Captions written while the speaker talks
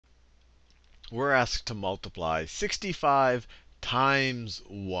we're asked to multiply 65 times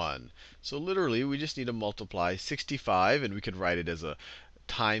 1. So literally, we just need to multiply 65, and we could write it as a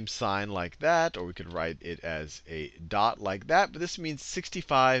times sign like that, or we could write it as a dot like that. But this means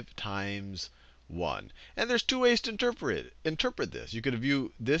 65 times 1. And there's two ways to interpret this. You could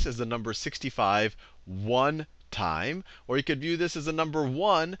view this as the number 65 one time, or you could view this as the number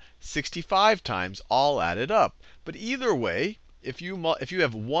 1 65 times, all added up. But either way, if you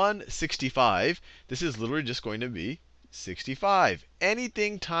have 165, this is literally just going to be 65.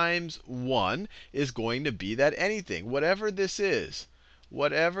 Anything times 1 is going to be that anything. Whatever this is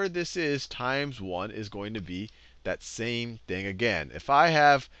times 1 is going to be that same thing again. If I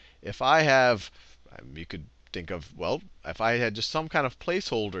have, you could think of, well, if I had just some kind of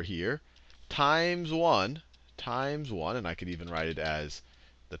placeholder here, times 1, and I could even write it as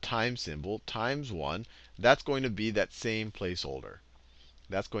the time symbol, times 1, that's going to be that same placeholder.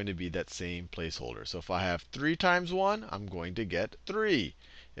 That's going to be that same placeholder. So if I have 3 times 1, I'm going to get 3.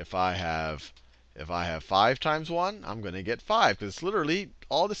 If I have 5 times 1, I'm going to get 5. Because it's literally,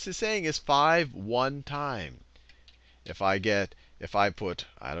 all this is saying is 5 one time. If I put,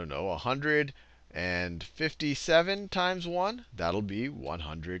 I don't know, 157 times 1, that'll be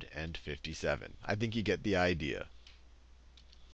 157. I think you get the idea.